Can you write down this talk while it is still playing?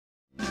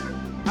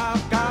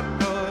I've got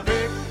the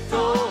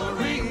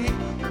victory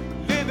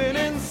living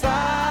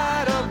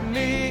inside of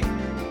me.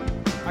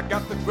 I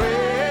got the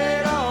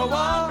greater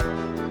one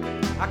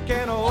I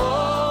can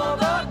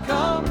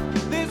overcome.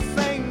 This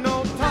ain't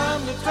no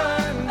time to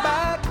turn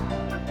back,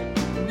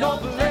 no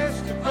place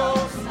to go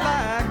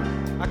slack.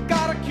 I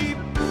gotta keep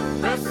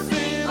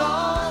pressing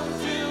on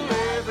till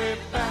every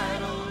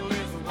battle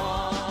is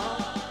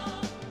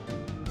won.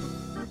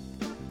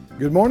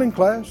 Good morning,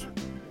 class.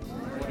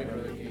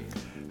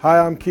 Hi,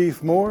 I'm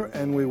Keith Moore,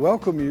 and we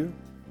welcome you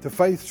to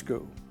Faith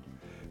School.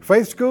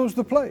 Faith School is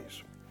the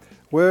place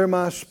where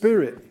my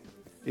spirit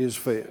is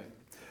fed,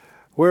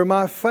 where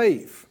my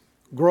faith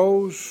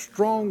grows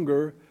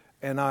stronger,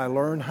 and I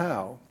learn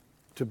how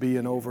to be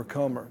an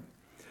overcomer.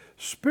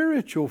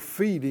 Spiritual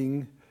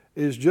feeding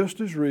is just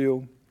as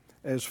real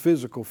as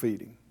physical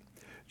feeding.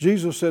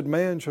 Jesus said,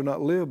 "Man shall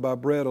not live by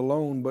bread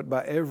alone, but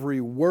by every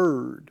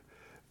word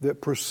that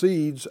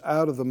proceeds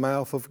out of the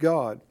mouth of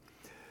God."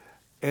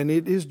 And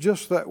it is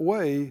just that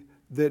way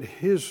that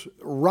His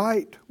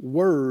right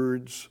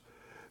words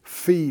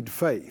feed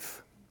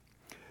faith.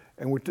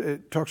 And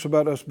it talks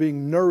about us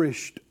being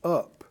nourished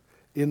up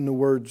in the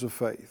words of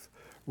faith.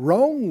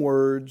 Wrong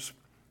words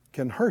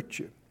can hurt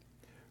you.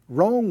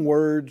 Wrong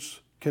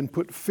words can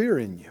put fear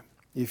in you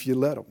if you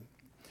let them.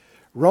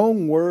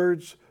 Wrong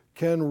words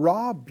can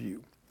rob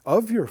you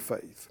of your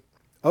faith,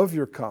 of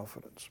your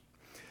confidence.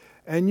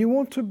 And you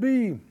want to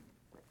be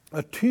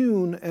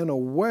attuned and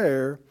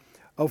aware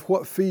of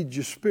what feeds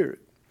your spirit.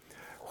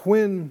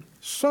 When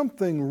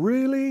something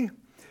really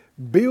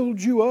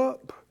builds you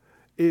up,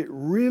 it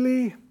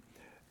really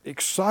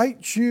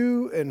excites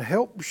you and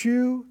helps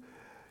you,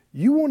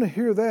 you want to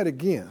hear that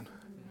again.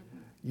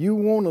 You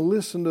want to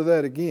listen to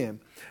that again.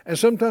 And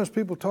sometimes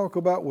people talk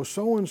about, well,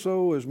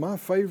 so-and-so is my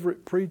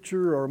favorite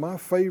preacher or my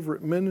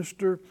favorite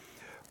minister.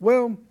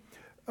 Well,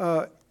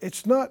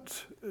 it's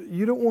not,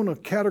 you don't want to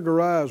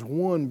categorize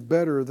one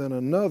better than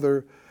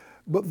another,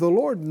 but the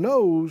Lord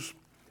knows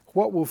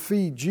what will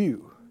feed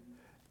you.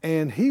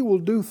 And He will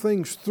do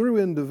things through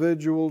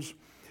individuals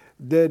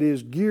that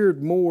is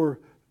geared more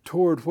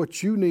toward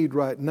what you need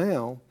right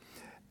now.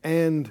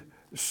 And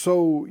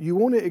so you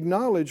want to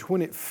acknowledge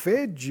when it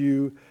fed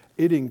you,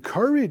 it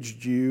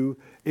encouraged you,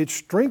 it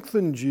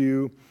strengthened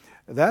you.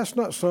 That's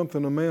not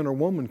something a man or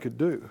woman could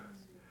do.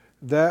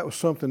 That was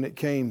something that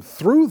came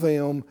through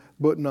them,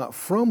 but not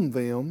from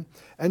them.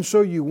 And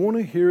so you want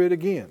to hear it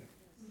again.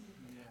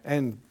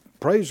 And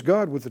praise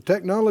God, with the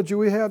technology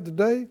we have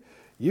today,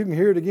 you can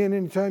hear it again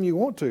anytime you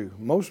want to,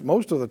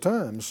 most of the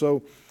time.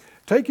 So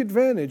take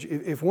advantage.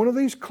 If one of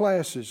these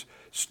classes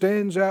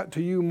stands out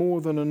to you more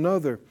than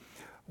another,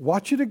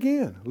 watch it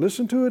again.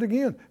 Listen to it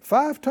again.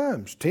 5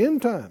 times, 10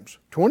 times,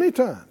 20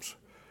 times.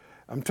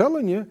 I'm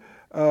telling you,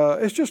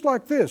 it's just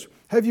like this.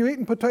 Have you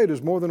eaten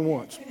potatoes more than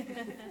once?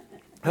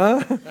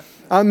 Huh?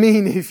 I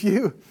mean, if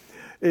you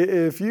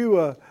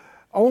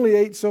only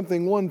ate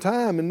something one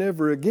time and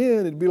never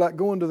again, it'd be like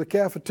going to the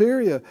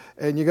cafeteria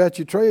and you got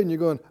your tray and you're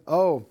going,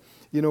 oh,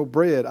 you know,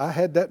 bread, I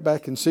had that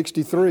back in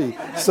 63.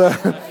 So,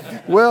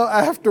 well,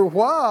 after a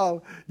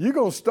while, you're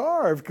going to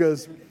starve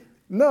because,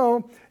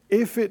 no,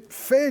 if it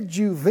fed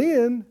you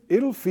then,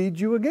 it'll feed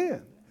you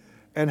again.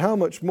 And how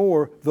much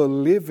more the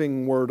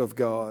living Word of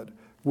God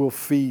will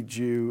feed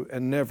you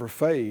and never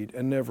fade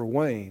and never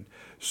wane.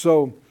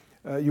 So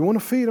you want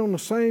to feed on the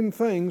same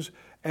things.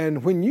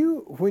 And when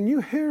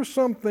you hear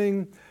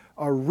something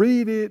or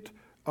read it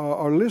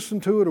or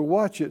listen to it or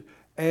watch it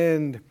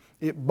and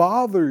it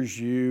bothers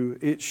you,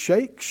 it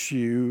shakes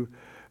you,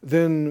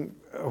 then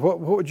what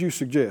would you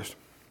suggest?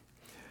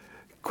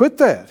 Quit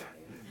that,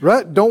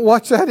 right? Don't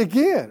watch that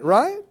again,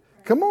 right?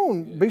 Come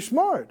on, be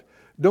smart.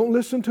 Don't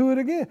listen to it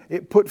again.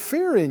 It put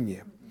fear in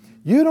you.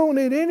 You don't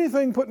need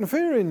anything putting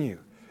fear in you.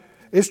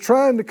 It's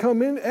trying to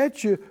come in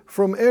at you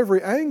from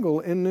every angle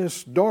in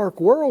this dark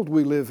world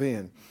we live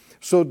in.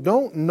 So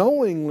don't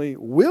knowingly,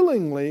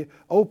 willingly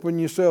open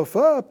yourself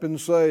up and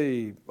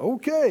say,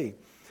 okay.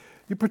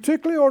 You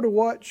particularly ought to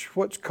watch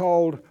what's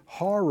called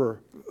horror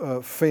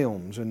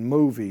films and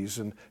movies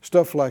and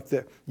stuff like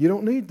that. You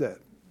don't need that.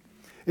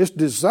 It's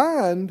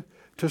designed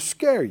to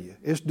scare you.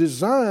 It's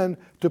designed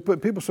to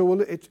put people say,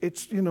 well,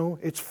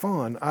 it's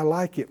fun. I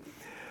like it.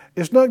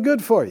 It's not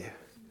good for you.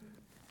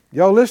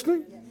 Y'all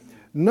listening?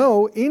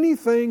 No,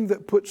 anything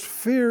that puts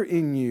fear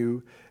in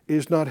you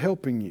is not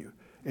helping you.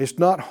 It's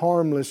not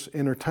harmless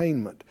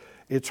entertainment.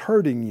 It's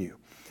hurting you.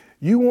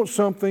 You want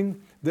something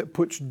that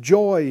puts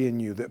joy in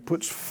you, that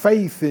puts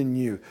faith in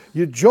you.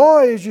 Your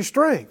joy is your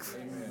strength,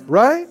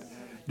 right?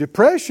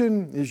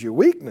 Depression is your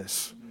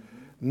weakness.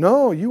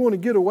 No, you want to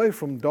get away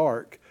from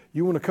dark.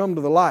 You want to come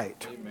to the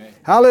light. Amen.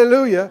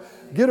 Hallelujah.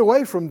 Get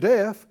away from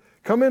death.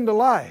 Come into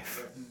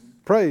life.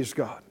 Praise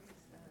God.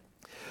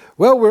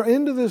 Well, we're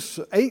into this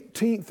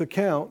 18th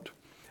account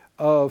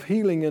of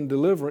healing and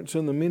deliverance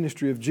in the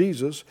ministry of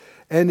Jesus,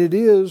 and it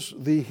is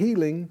the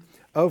healing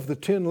of the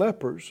 10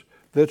 lepers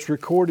that's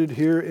recorded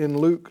here in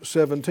Luke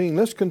 17.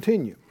 Let's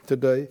continue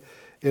today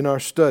in our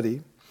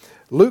study.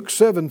 Luke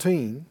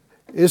 17,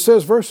 it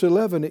says, verse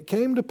 11, "It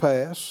came to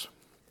pass,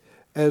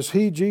 as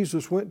he,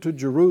 Jesus, went to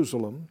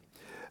Jerusalem,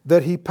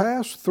 that he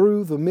passed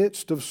through the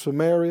midst of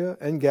Samaria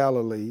and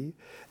Galilee,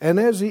 and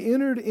as he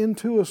entered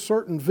into a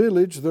certain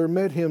village, there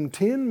met him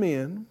 10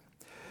 men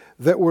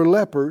that were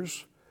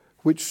lepers,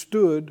 which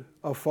stood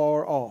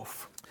afar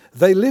off.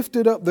 They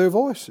lifted up their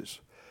voices,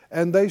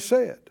 and they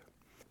said,"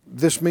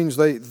 this means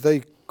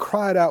they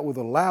cried out with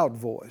a loud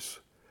voice,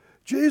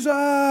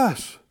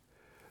 "Jesus,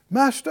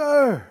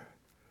 Master,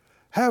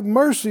 have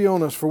mercy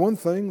on us." For one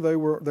thing, they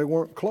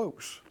weren't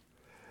close.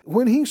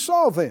 When he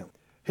saw them,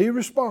 he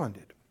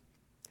responded.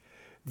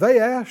 They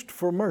asked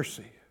for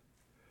mercy.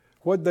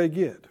 What'd they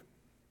get?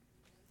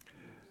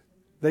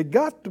 They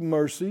got the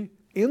mercy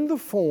in the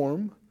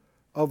form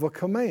of a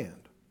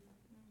command.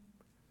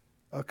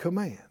 A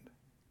command.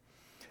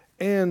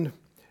 And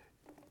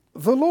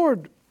the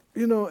Lord,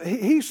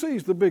 He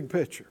sees the big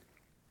picture.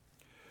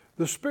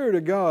 The Spirit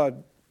of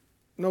God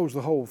knows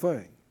the whole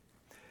thing.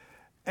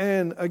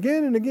 And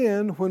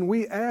again, when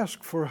we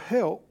ask for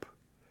help,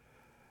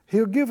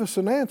 He'll give us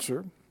an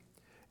answer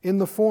in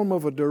the form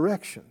of a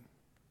direction.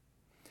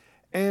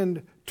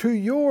 And to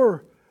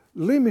your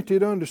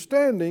limited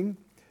understanding,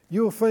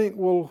 you'll think,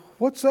 well,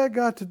 what's that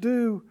got to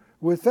do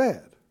with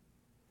that?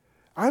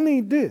 I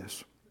need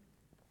this.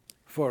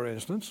 For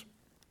instance,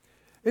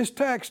 it's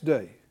tax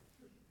day,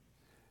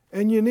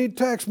 and you need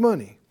tax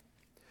money.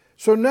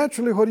 So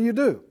naturally, what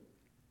do?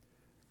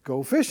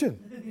 Go fishing.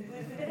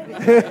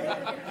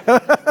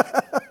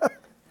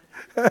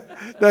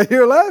 Now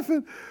you're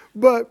laughing,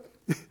 but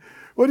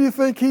what do you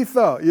think he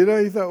thought? He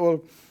thought,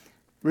 well,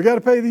 we got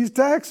to pay these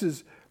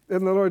taxes.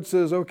 And the Lord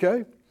says,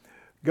 okay,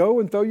 go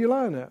and throw your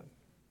line out.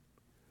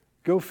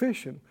 Go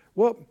fishing.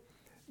 Well,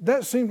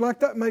 that seems like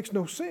that makes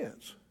no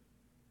sense.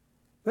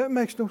 That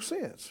makes no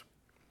sense.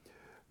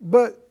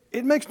 But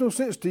it makes no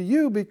sense to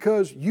you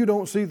because you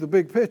don't see the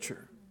big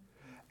picture.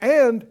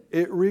 And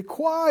it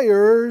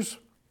requires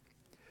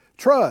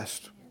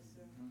trust,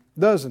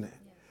 doesn't it?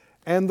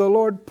 And the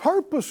Lord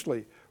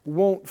purposely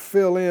won't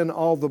fill in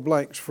all the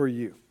blanks for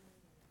you.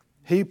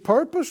 He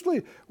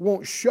purposely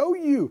won't show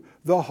you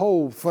the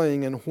whole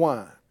thing and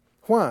why.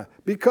 Why?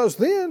 Because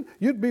then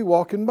you'd be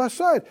walking by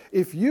sight.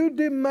 If you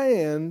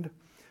demand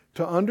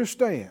to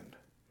understand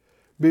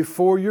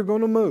before you're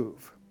going to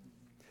move,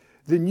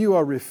 then you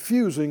are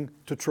refusing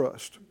to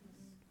trust.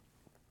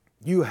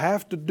 You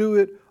have to do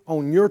it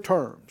on your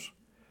terms.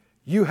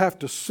 You have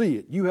to see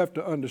it. You have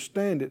to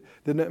understand it.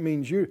 Then that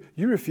means you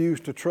refuse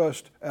to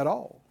trust at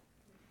all.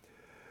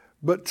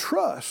 But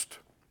trust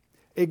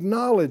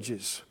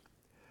acknowledges,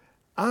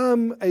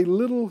 I'm a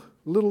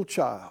little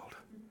child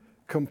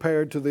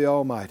compared to the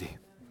Almighty.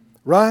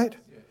 Right?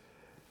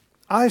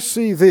 I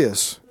see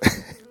this.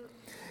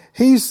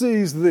 He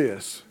sees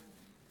this.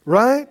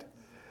 Right?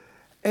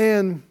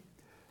 And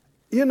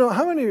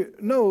how many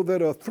know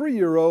that a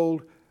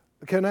 3-year-old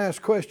can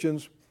ask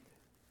questions?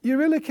 You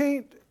really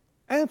can't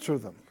answer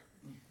them.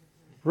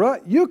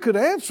 Right? You could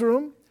answer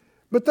them,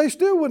 but they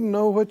still wouldn't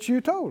know what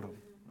you told them.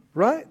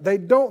 Right? They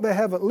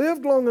haven't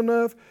lived long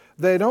enough.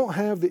 They don't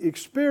have the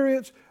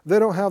experience. They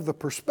don't have the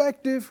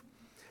perspective.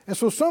 And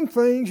so some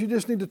things you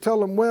just need to tell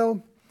them,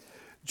 well,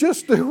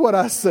 just do what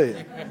I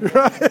said.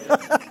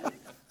 Right?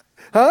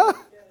 Huh?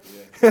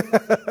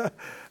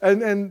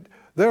 And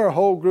there are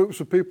whole groups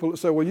of people that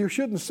say, well, you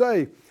shouldn't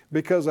say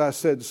because I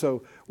said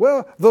so.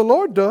 Well, the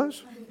Lord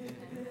does.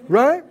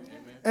 Right?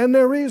 And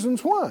there are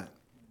reasons why.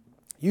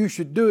 You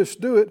should do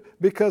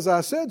it because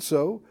I said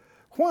so.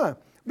 Why?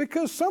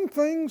 Because some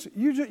things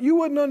you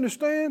wouldn't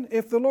understand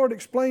if the Lord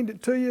explained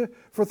it to you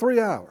for 3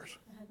 hours.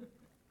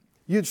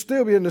 You'd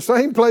still be in the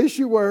same place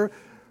you were.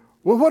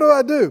 Well,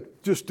 what do?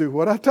 Just do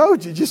what I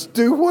told you. Just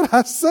do what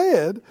I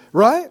said,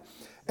 right?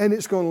 And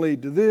it's going to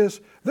lead to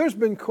this. There's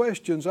been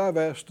questions I've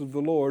asked of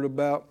the Lord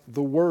about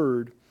the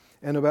Word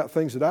and about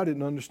things that I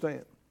didn't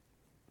understand.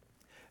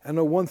 I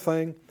know one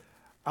thing,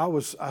 I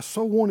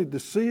so wanted to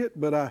see it,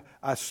 but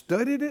I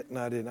studied it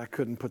and I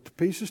couldn't put the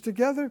pieces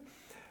together.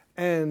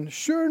 And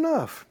sure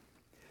enough,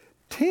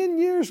 10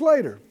 years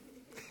later,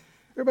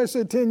 everybody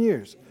said 10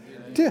 years.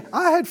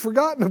 I had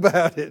forgotten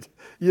about it,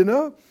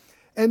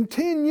 And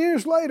 10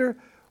 years later,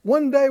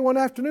 one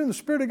afternoon, the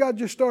Spirit of God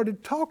just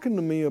started talking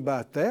to me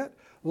about that,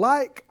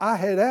 like I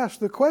had asked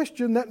the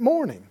question that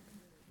morning.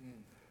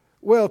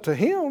 Well, to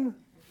Him,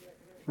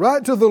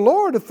 right, to the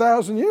Lord,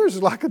 1,000 years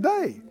is like a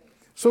day.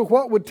 So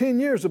what would 10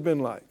 years have been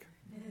like?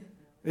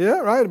 Yeah,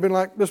 right, it'd have been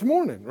like this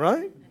morning,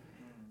 right?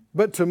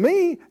 But to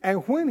me,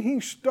 and when He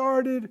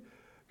started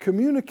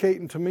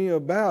communicating to me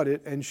about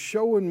it and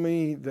showing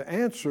me the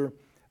answer,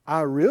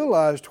 I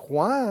realized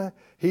why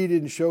He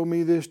didn't show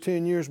me this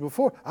 10 years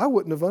before. I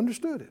wouldn't have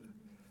understood it.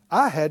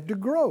 I had to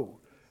grow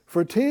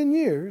for 10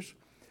 years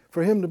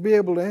for Him to be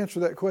able to answer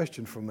that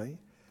question for me.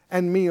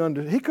 And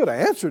He could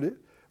have answered it,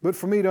 but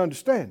for me to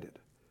understand it,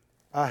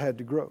 I had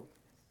to grow.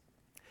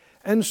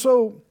 And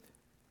so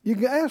you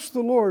can ask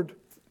the Lord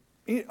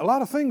a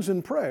lot of things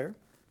in prayer,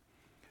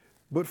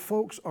 but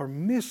folks are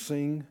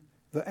missing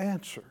the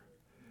answer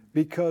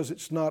because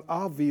it's not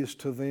obvious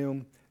to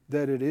them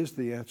that it is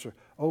the answer.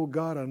 Oh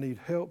God, I need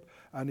help.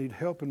 I need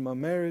help in my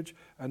marriage.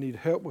 I need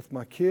help with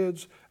my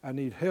kids. I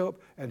need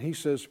help. And he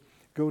says,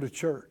 go to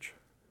church.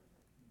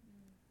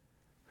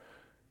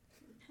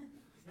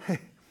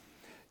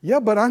 Yeah,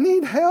 but I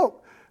need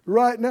help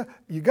right now.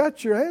 You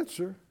got your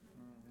answer.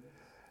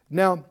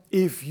 Now,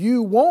 if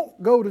you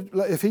won't go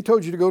to, if he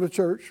told you to go to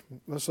church,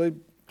 let's say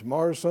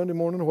tomorrow, Sunday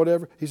morning or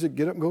whatever, he said,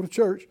 get up and go to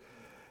church.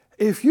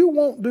 If you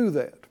won't do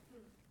that,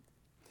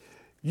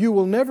 you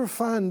will never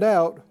find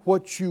out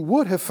what you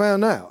would have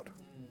found out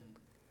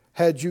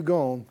had you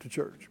gone to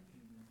church.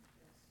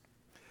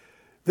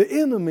 The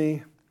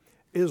enemy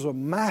is a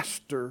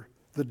master,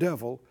 the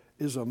devil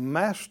is a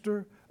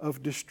master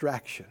of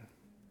distraction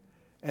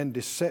and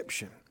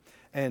deception.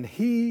 And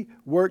he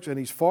works, and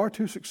he's far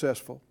too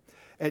successful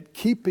at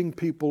keeping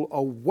people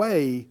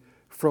away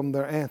from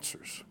their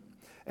answers.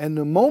 And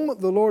the moment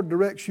the Lord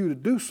directs you to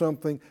do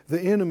something,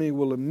 the enemy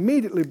will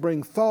immediately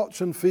bring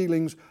thoughts and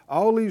feelings,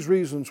 all these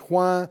reasons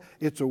why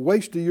it's a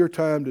waste of your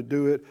time to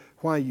do it,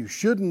 why you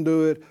shouldn't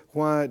do it,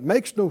 why it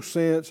makes no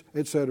sense,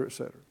 etc.,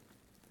 etc.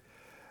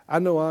 I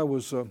know I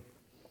was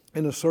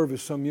in a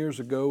service some years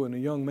ago, and a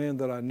young man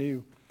that I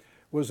knew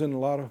was in a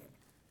lot of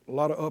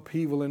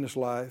upheaval in his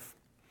life.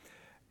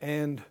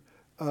 And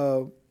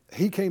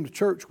he came to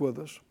church with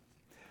us,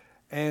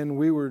 and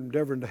we were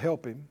endeavoring to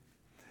help him.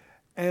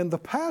 And the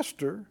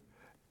pastor,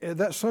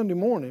 that Sunday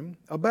morning,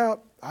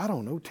 about,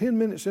 10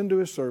 minutes into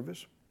his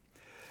service,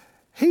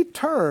 he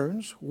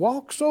turns,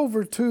 walks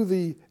over to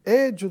the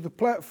edge of the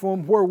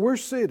platform where we're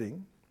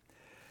sitting,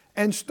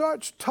 and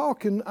starts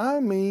talking,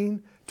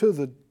 to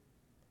the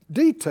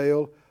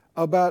detail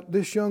about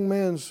this young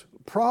man's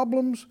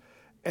problems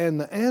and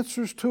the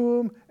answers to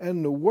them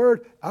and the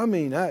word.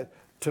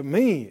 To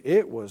me,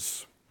 it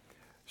was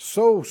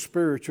so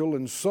spiritual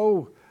and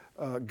so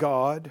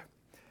God.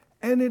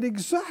 And at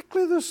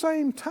exactly the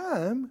same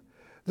time,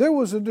 there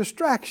was a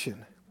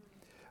distraction,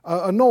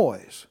 a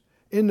noise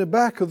in the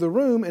back of the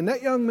room, and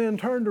that young man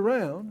turned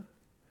around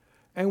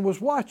and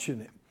was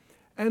watching it.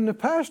 And the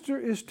pastor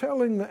is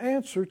telling the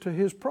answer to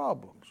his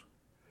problems.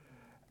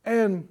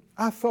 And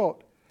I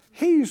thought,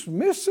 he's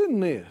missing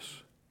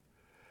this.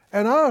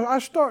 And I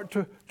start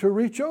to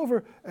reach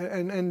over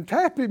and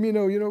tap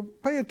him,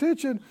 pay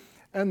attention.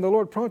 And the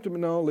Lord prompted me,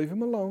 no, leave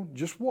him alone,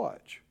 just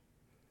watch.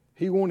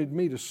 He wanted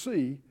me to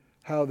see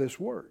how this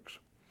works.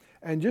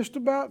 And just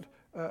about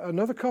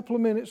another couple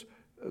of minutes,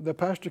 the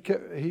pastor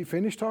he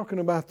finished talking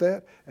about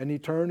that, and he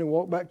turned and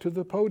walked back to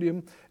the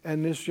podium,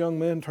 and this young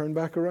man turned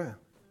back around.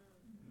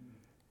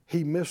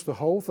 He missed the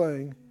whole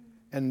thing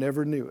and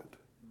never knew it.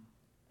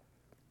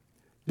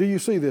 Do you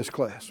see this,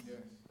 class? Yes.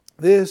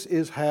 This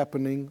is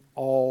happening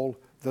all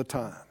the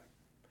time.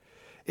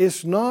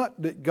 It's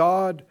not that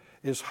God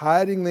is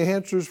hiding the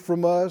answers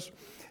from us.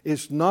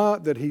 It's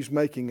not that He's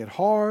making it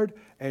hard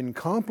and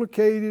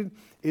complicated.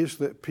 It's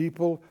that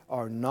people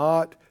are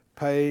not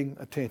paying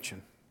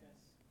attention.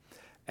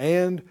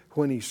 And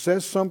when He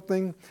says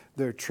something,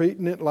 they're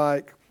treating it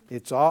like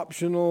it's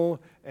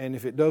optional, and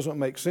if it doesn't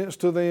make sense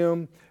to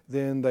them,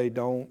 then they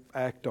don't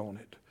act on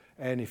it.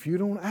 And if you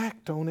don't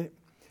act on it,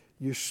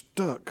 you're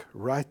stuck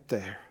right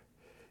there.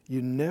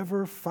 You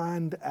never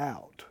find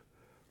out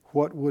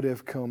what would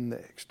have come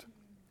next.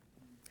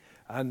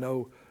 I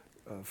know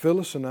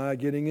Phyllis and I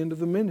getting into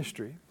the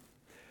ministry,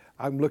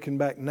 I'm looking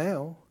back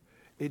now,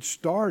 it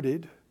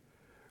started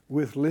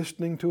with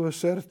listening to a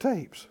set of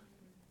tapes.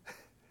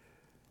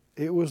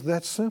 It was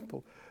that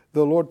simple.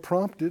 The Lord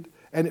prompted,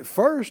 and at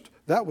first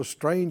that was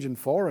strange and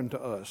foreign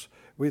to us.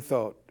 We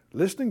thought,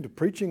 listening to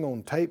preaching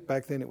on tape,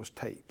 back then it was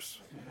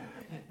tapes.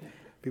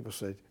 People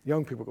said,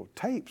 young people go,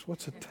 tapes?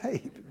 What's a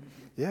tape?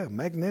 Yeah,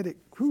 magnetic.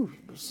 Whew,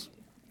 it was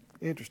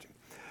interesting.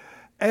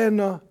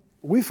 And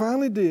we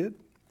finally did,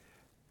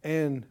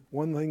 and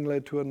one thing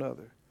led to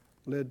another,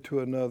 led to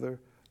another,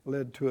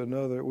 led to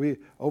another. We,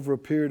 over a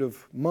period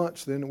of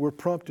months then, were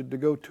prompted to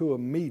go to a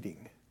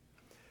meeting.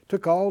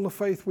 Took all the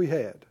faith we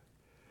had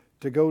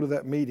to go to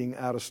that meeting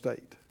out of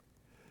state.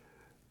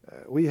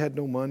 We had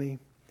no money.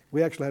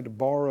 We actually had to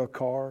borrow a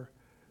car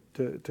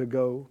to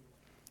go.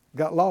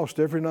 Got lost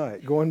every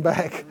night going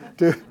back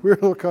to, we're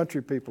little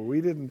country people.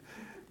 We didn't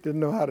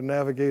know how to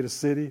navigate a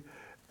city.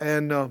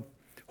 And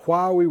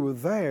while we were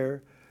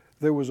there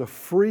was a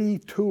free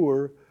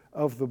tour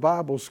of the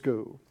Bible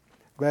school.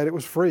 Glad it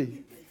was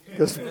free,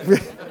 because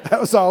that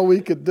was all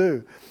we could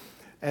do.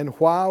 And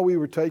while we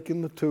were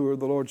taking the tour,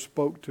 the Lord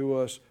spoke to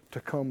us to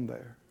come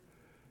there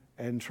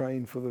and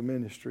train for the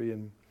ministry.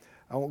 And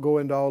I won't go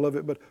into all of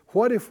it, but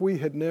what if we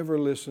had never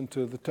listened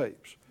to the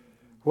tapes?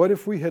 What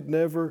if we had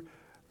never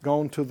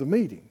gone to the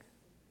meeting?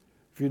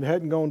 If you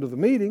hadn't gone to the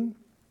meeting,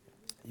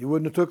 you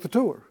wouldn't have took the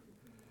tour.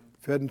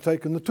 If you hadn't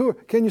taken the tour.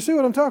 Can you see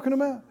what I'm talking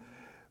about?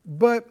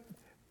 But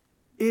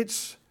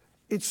it's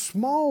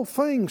small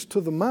things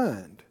to the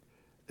mind.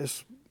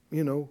 It's,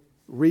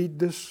 read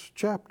this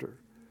chapter.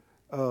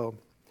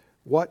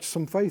 Watch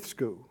some faith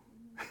school.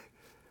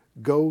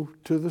 Go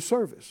to the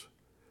service.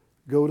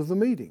 Go to the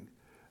meeting.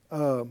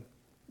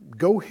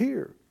 Go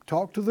here.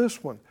 Talk to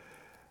this one.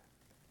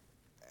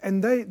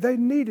 And they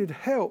needed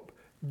help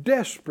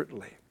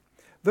desperately.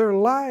 Their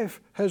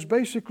life has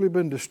basically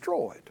been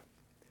destroyed.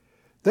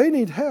 They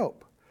need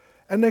help.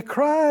 And they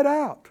cried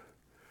out,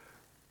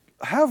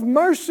 have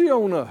mercy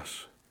on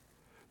us.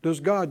 Does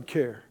God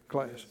care,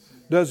 class?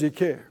 Does He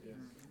care?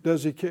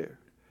 Does He care?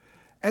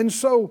 And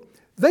so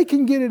they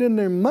can get it in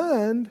their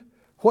mind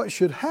what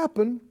should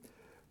happen,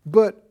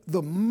 but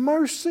the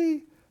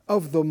mercy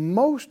of the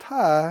Most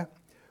High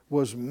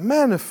was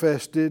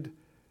manifested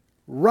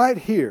right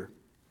here.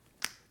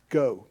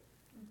 Go.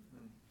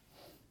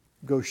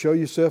 Go show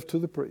yourself to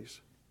the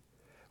priest.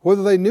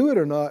 Whether they knew it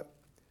or not,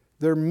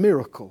 their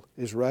miracle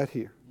is right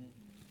here,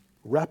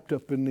 wrapped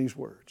up in these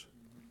words.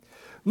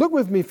 Look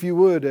with me, if you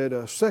would,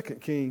 at 2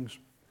 Kings,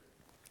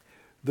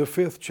 the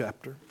 5th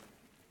chapter.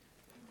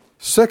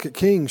 2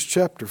 Kings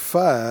chapter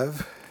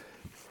 5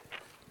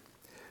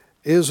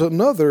 is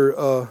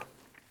another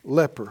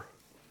leper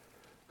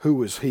who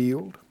was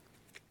healed.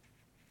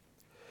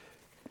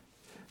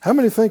 How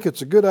many think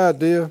it's a good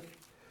idea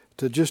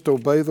to just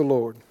obey the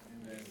Lord?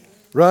 Amen.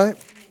 Right?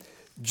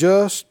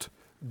 Just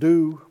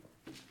do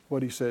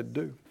what He said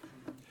do.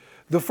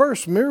 The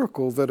first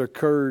miracle that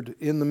occurred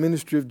in the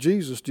ministry of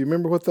Jesus, do you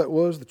remember what that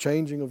was? The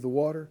changing of the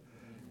water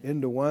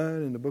into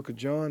wine in the book of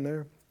John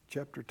there,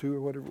 chapter 2 or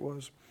whatever it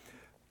was.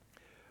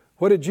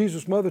 What did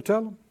Jesus' mother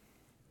tell him?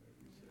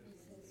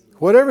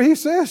 Whatever He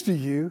says to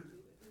you,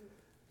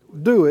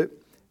 do it.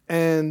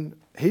 And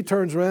He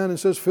turns around and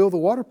says, fill the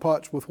water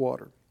pots with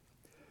water.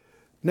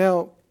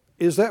 Now,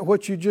 is that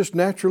what you just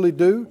naturally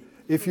do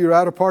if you're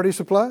out of party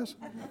supplies?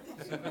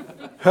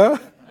 Huh?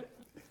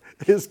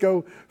 Just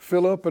go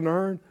fill up an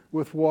urn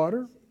with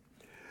water.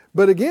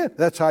 But again,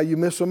 that's how you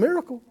miss a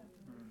miracle.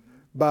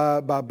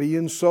 By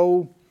being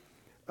so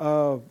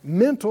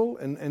mental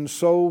and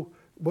so,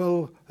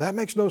 well, that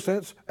makes no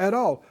sense at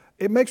all.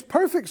 It makes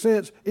perfect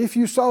sense if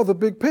you saw the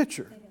big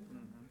picture.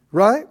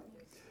 Right?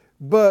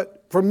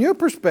 But from your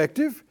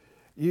perspective,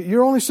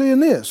 you're only seeing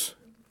this.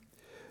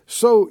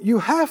 So you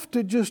have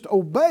to just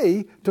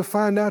obey to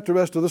find out the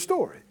rest of the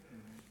story.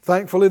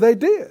 Thankfully they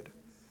did.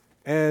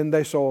 And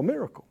they saw a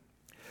miracle.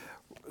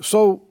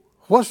 So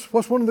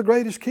what's one of the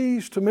greatest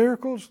keys to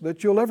miracles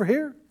that you'll ever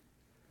hear?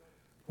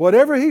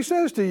 Whatever He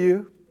says to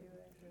you,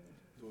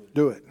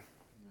 do it.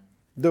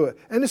 Do it.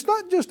 And it's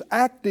not just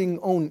acting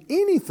on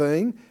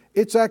anything,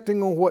 it's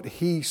acting on what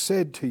He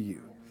said to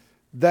you.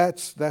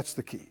 That's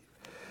the key.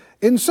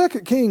 In 2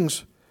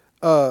 Kings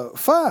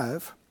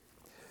 5,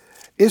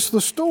 it's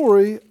the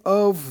story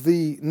of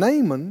the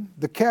Naaman,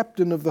 the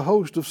captain of the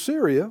host of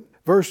Syria.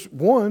 Verse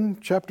 1,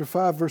 chapter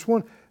 5, verse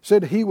 1,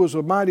 said he was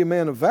a mighty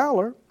man of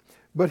valor,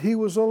 but he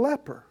was a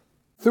leper.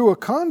 Through a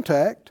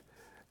contact,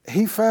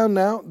 he found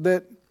out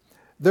that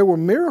there were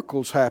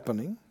miracles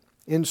happening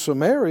in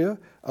Samaria.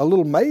 A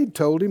little maid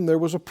told him there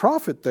was a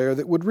prophet there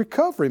that would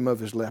recover him of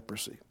his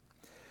leprosy.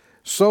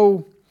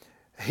 So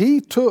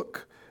he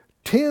took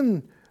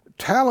 10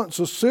 talents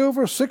of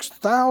silver,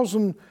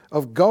 6,000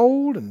 of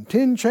gold, and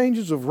 10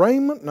 changes of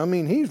raiment. I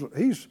mean,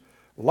 he's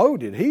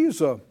loaded.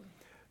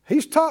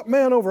 He's top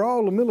man over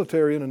all the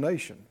military in a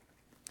nation.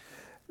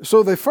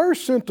 So they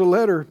first sent a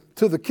letter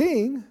to the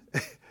king,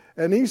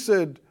 and he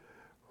said,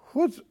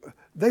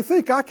 they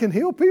think I can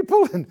heal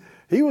people? And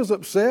he was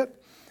upset.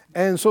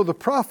 And so the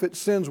prophet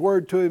sends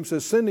word to him,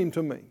 says, send him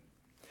to me.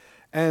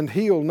 And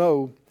he'll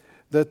know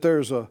that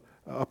there's a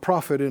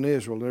prophet in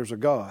Israel, there's a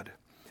God.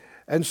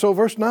 And so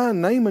verse 9,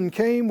 Naaman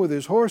came with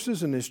his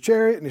horses and his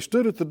chariot, and he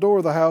stood at the door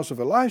of the house of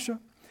Elisha.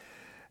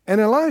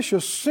 And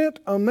Elisha sent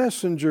a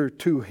messenger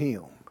to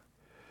him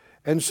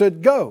and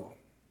said, go.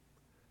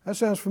 That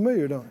sounds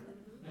familiar, don't it?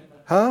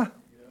 Huh?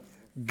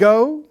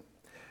 Go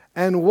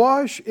and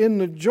wash in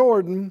the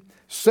Jordan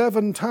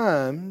 7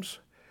 times,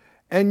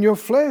 and your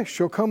flesh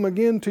shall come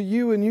again to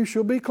you, and you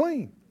shall be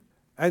clean.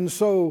 And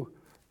so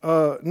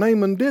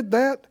Naaman did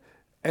that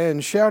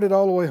and shouted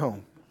all the way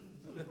home.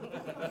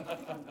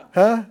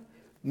 Huh?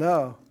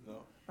 No.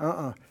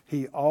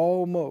 He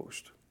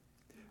almost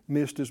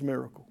missed his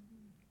miracle.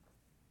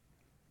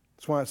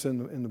 That's why it's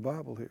in the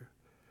Bible here.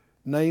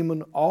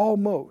 Naaman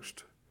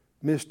almost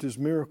missed his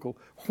miracle.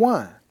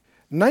 Why?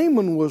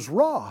 Naaman was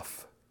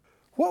wroth.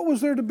 What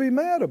was there to be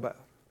mad about?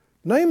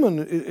 Naaman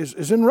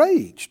is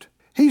enraged.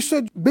 He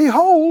said,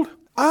 behold,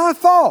 I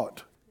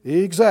thought.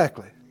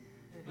 Exactly.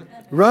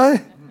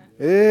 Right?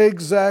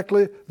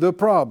 Exactly the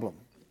problem.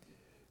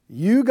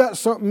 You got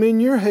something in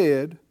your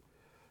head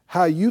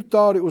how you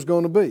thought it was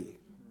going to be.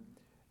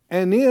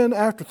 And then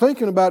after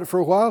thinking about it for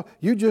a while,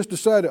 you just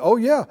decided, oh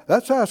yeah,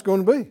 that's how it's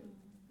going to be.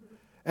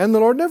 And the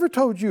Lord never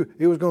told you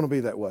it was going to be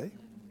that way.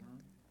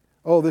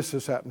 Oh, this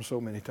has happened so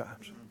many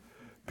times.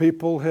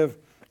 People have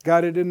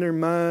got it in their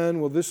mind,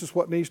 well, this is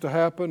what needs to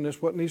happen, this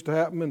is what needs to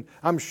happen. And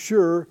I'm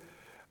sure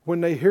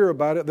when they hear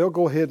about it, they'll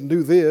go ahead and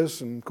do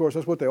this. And of course,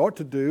 that's what they ought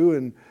to do.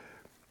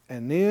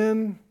 And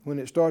then when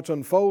it starts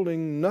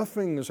unfolding,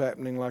 nothing is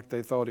happening like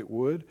they thought it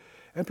would.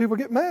 And people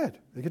get mad.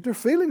 They get their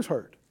feelings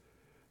hurt.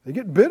 They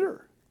get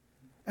bitter.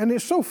 And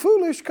it's so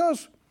foolish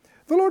because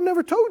the Lord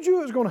never told you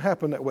it was going to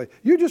happen that way.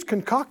 You just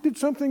concocted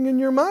something in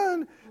your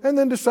mind and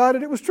then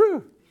decided it was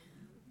true.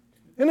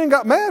 And then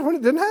got mad when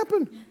it didn't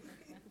happen.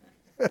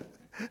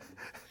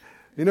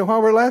 You know why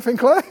we're laughing,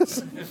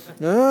 class?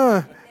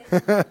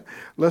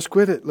 Let's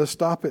quit it. Let's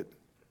stop it.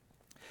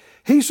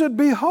 He said,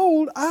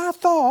 behold, I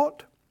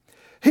thought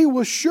he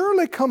will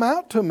surely come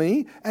out to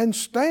me and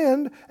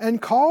stand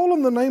and call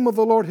on the name of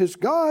the Lord his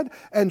God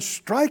and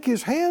strike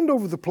his hand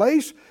over the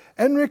place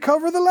and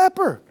recover the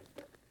leper.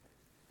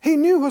 He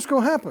knew what's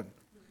going to happen.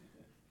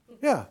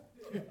 Yeah.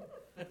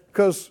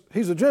 Because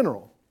he's a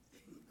general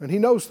and he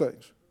knows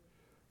things.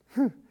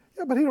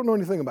 Yeah, but he don't know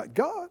anything about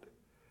God.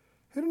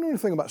 He don't know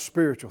anything about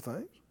spiritual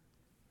things.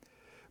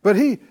 But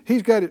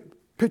he's got it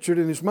pictured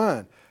in his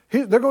mind.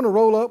 They're going to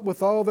roll up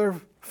with all their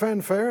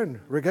fanfare and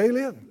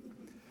regalia.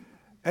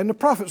 And the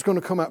prophet's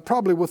going to come out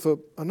probably with a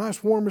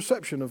nice warm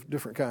reception of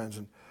different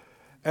kinds.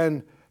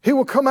 And he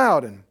will come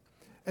out and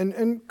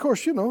of course,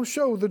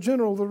 show the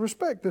general the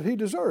respect that he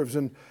deserves.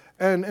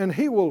 And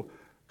he will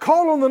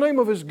call on the name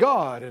of his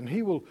God, and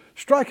he will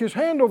strike his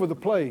hand over the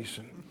place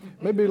and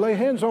maybe lay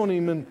hands on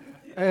him.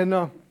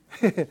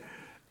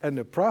 And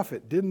the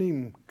prophet didn't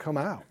even come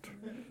out.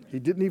 He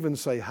didn't even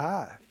say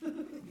hi.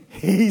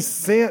 He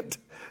sent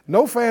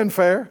no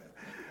fanfare,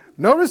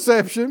 no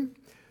reception.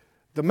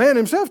 The man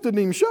himself didn't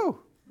even show.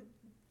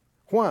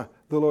 Why?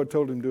 The Lord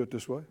told him to do it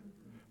this way.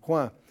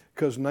 Why?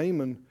 Because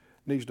Naaman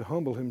needs to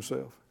humble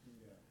himself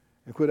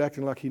and quit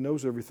acting like he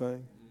knows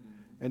everything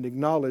and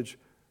acknowledge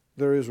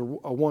there is a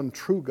one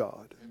true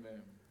God.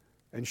 Amen.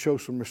 And show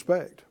some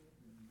respect.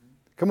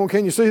 Come on,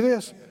 can you see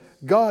this? Yes.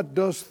 God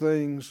does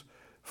things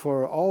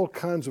for all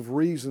kinds of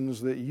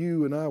reasons that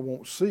you and I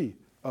won't see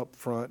up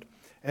front.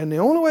 And the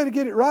only way to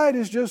get it right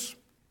is just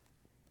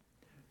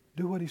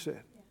do what he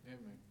said. Amen.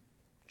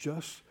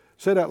 Just,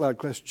 say it out loud,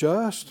 class,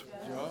 just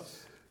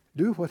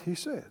do what he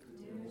said.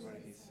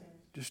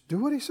 Just do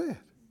what he said.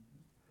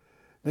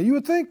 Now you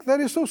would think that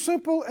is so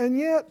simple, and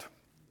yet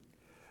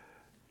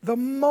the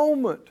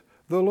moment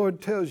the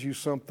Lord tells you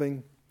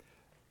something,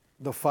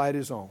 the fight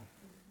is on.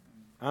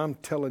 I'm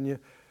telling you,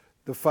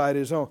 the fight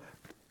is on.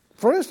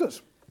 For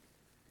instance,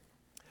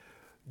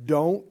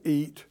 don't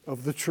eat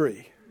of the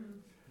tree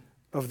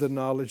of the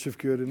knowledge of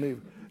good and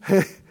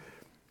evil.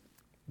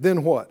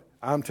 Then what?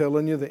 I'm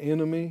telling you, the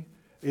enemy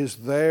is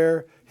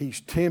there. He's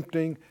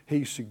tempting.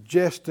 He's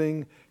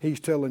suggesting. He's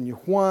telling you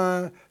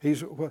why.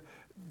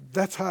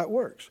 That's how it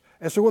works.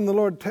 And so when the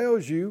Lord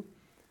tells you,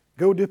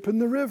 go dip in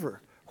the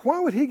river, why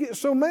would he get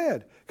so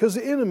mad? Because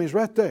the enemy's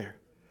right there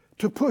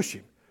to push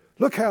him.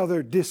 Look how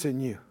they're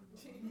dissing you.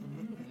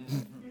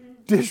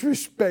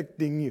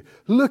 Disrespecting you.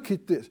 Look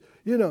at this.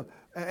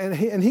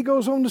 And he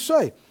goes on to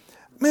say,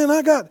 man,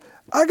 I got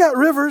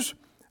rivers,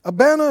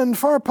 Abana and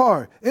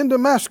Pharpar in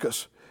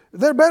Damascus.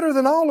 They're better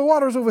than all the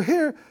waters over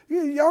here.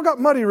 Y'all got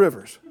muddy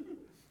rivers.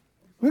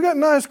 We got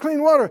nice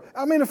clean water.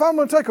 I mean, if I'm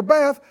going to take a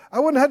bath, I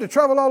wouldn't have had to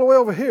travel all the way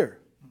over here.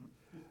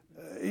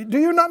 Do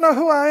you not know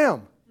who I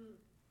am?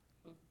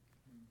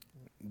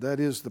 That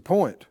is the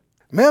point.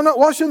 May I not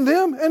wash in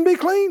them and be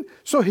clean?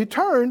 So he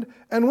turned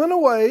and went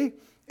away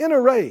in a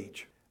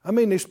rage. I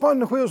mean, they spun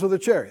the wheels of the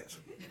chariots.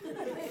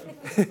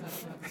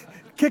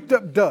 Kicked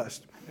up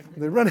dust.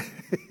 They run.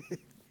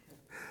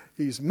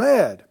 He's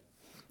mad.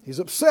 He's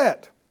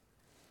upset.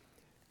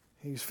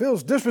 He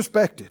feels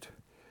disrespected.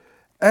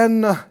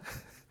 And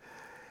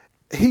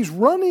he's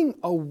running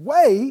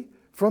away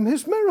from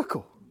his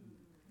miracle.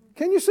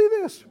 Can you see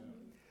this?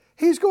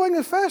 He's going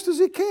as fast as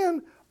he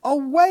can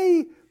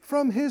away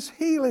from his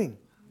healing.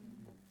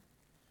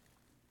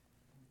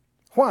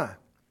 Why?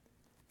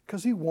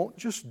 Because he won't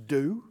just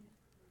do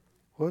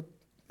what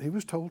he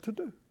was told to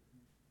do.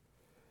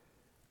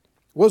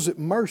 Was it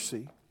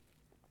mercy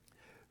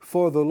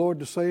for the Lord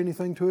to say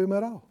anything to him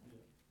at all?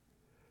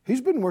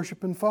 He's been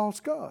worshiping false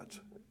gods.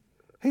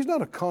 He's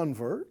not a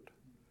convert.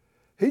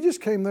 He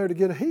just came there to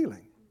get a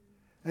healing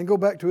and go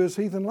back to his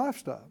heathen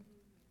lifestyle.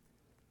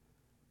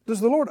 Does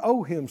the Lord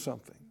owe him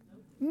something?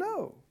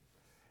 No.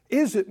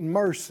 Is it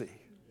mercy?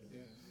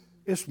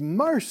 It's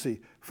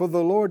mercy for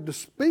the Lord to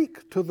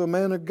speak to the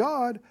man of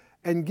God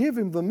and give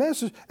him the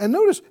message. And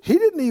notice, he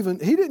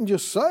didn't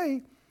just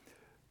say,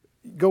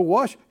 go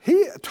wash.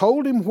 He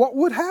told him what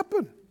would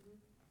happen,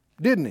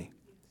 didn't he?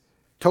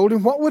 Told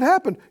him what would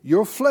happen.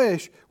 Your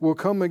flesh will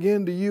come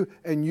again to you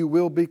and you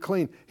will be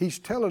clean. He's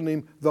telling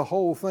him the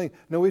whole thing.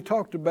 Now we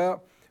talked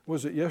about,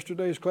 was it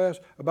yesterday's class,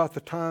 about the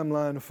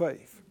timeline of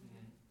faith.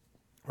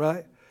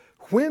 Right?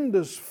 When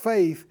does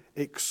faith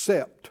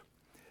accept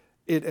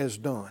it as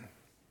done?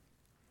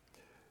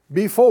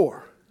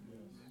 Before.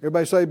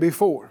 Everybody say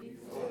before.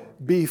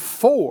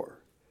 Before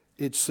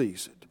it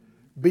sees it.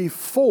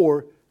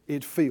 Before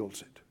it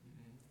feels it.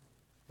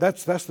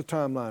 That's the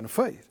timeline of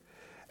faith.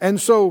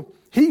 And so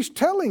he's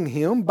telling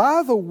him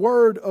by the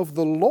word of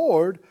the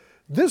Lord,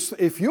 this,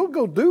 if you'll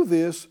go do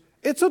this,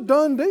 it's a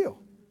done deal.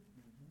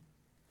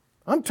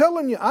 I'm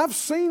telling you, I've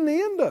seen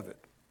the end of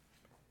it.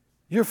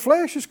 Your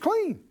flesh is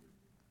clean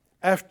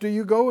after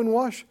you go and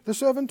wash the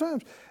 7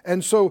 times.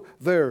 And so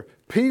they're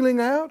peeling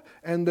out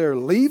and they're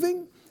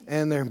leaving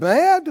and they're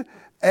mad.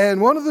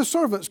 And one of the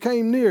servants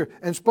came near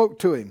and spoke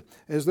to him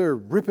as they're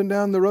ripping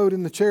down the road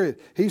in the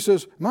chariot. He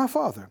says, my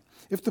father,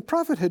 if the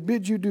prophet had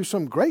bid you do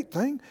some great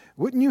thing,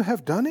 wouldn't you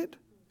have done it?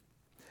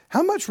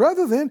 How much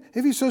rather then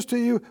if he says to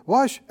you,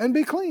 wash and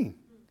be clean?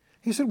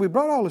 He said, we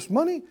brought all this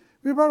money.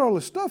 We brought all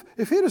this stuff.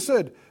 If he'd have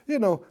said,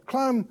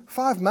 climb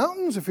 5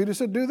 mountains, if he'd have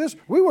said do this,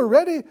 we were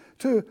ready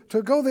to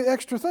go the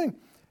extra thing.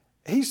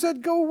 He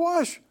said, go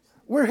wash.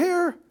 We're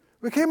here.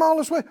 We came all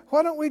this way.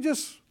 Why don't we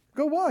just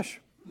go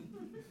wash?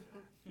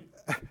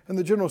 And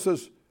the general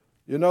says,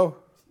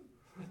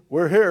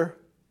 we're here.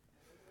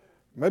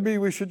 Maybe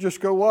we should just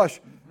go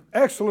wash.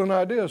 Excellent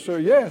idea, sir.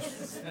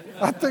 Yes,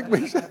 I think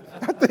we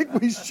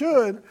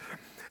should.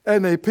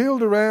 And they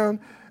peeled around,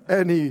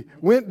 and he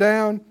went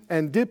down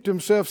and dipped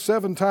himself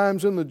 7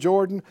 times in the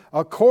Jordan,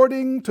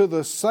 according to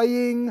the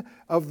saying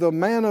of the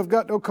man of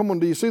God. Oh, come on,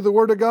 do you see the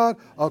word of God?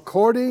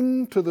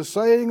 According to the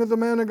saying of the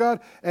man of God.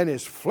 And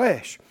his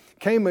flesh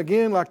came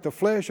again like the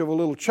flesh of a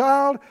little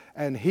child,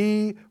 and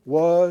he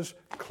was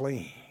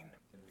clean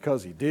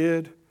because he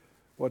did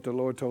what the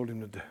Lord told him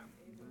to do.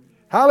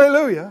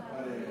 Hallelujah.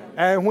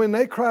 And when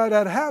they cried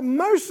out, have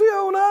mercy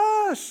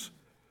on us,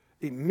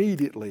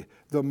 immediately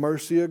the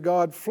mercy of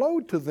God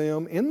flowed to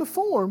them in the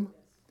form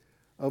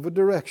of a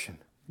direction.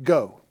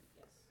 Go,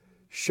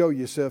 show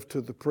yourself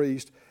to the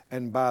priest.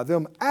 And by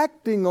them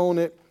acting on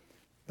it,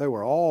 they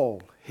were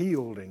all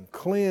healed and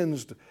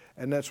cleansed.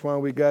 And that's why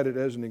we got it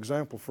as an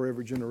example for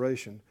every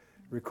generation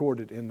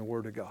recorded in the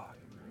Word of God.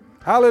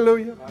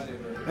 Hallelujah.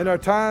 And our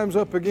time's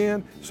up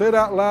again. Say it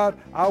out loud.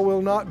 I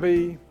will not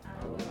be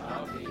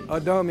a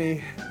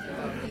dummy.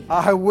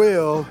 I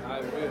will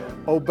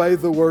obey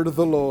the word of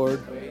the Lord.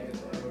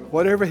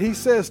 Whatever He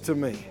says to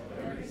me,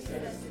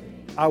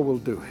 I will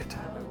do it.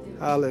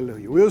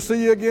 Hallelujah. We'll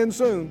see you again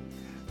soon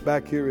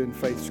back here in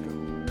Faith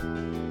School.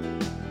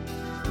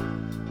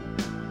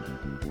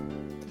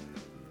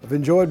 I've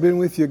enjoyed being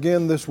with you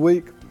again this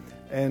week,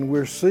 and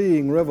we're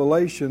seeing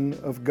revelation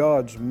of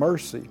God's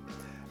mercy.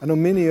 I know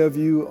many of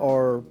you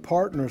are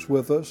partners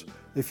with us.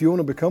 If you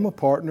want to become a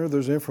partner,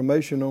 there's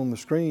information on the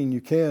screen.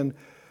 You can.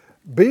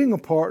 Being a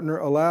partner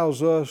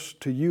allows us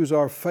to use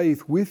our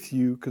faith with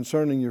you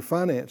concerning your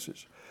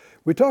finances.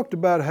 We talked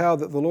about how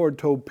that the Lord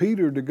told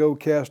Peter to go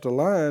cast a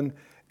line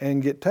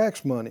and get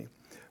tax money.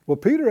 Well,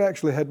 Peter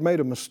actually had made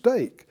a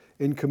mistake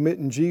in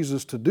committing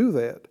Jesus to do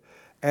that.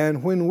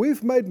 And when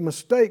we've made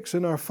mistakes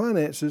in our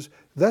finances,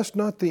 that's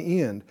not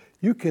the end.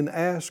 You can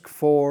ask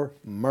for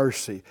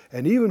mercy.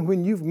 And even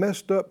when you've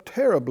messed up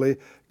terribly,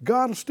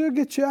 God will still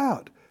get you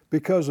out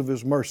because of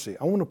His mercy.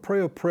 I want to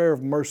pray a prayer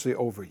of mercy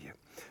over you.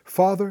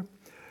 Father,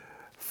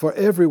 for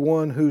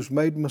everyone who's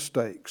made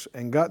mistakes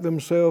and got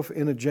themselves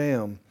in a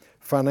jam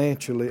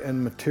financially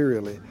and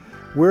materially,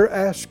 we're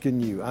asking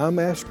you, I'm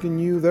asking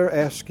you, they're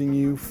asking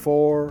you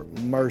for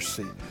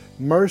mercy.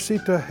 Mercy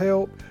to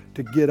help,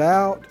 to get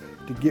out,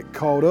 to get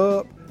caught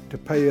up, to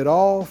pay it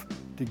off,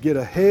 to get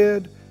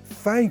ahead.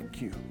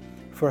 Thank you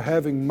for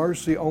having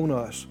mercy on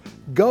us.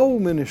 Go,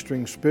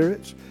 ministering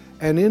spirits,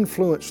 and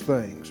influence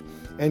things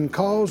and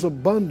cause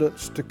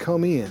abundance to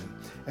come in.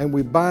 And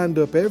we bind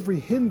up every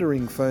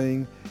hindering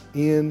thing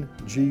in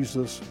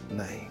Jesus'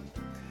 name.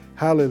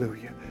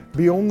 Hallelujah.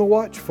 Be on the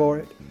watch for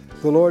it.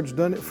 The Lord's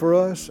done it for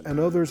us and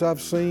others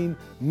I've seen.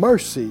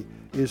 Mercy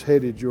is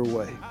headed your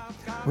way.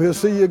 We'll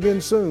see you again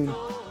soon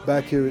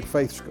back here at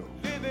Faith School.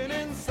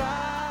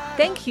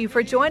 Thank you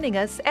for joining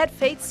us at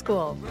Faith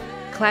School.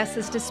 Class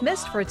is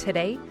dismissed for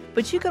today,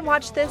 but you can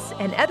watch this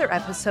and other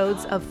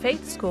episodes of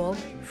Faith School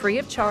free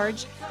of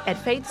charge at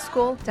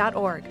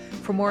faithschool.org.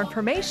 For more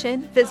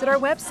information, visit our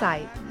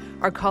website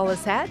or call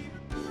us at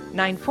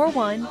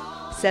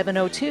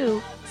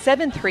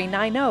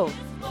 941-702-7390.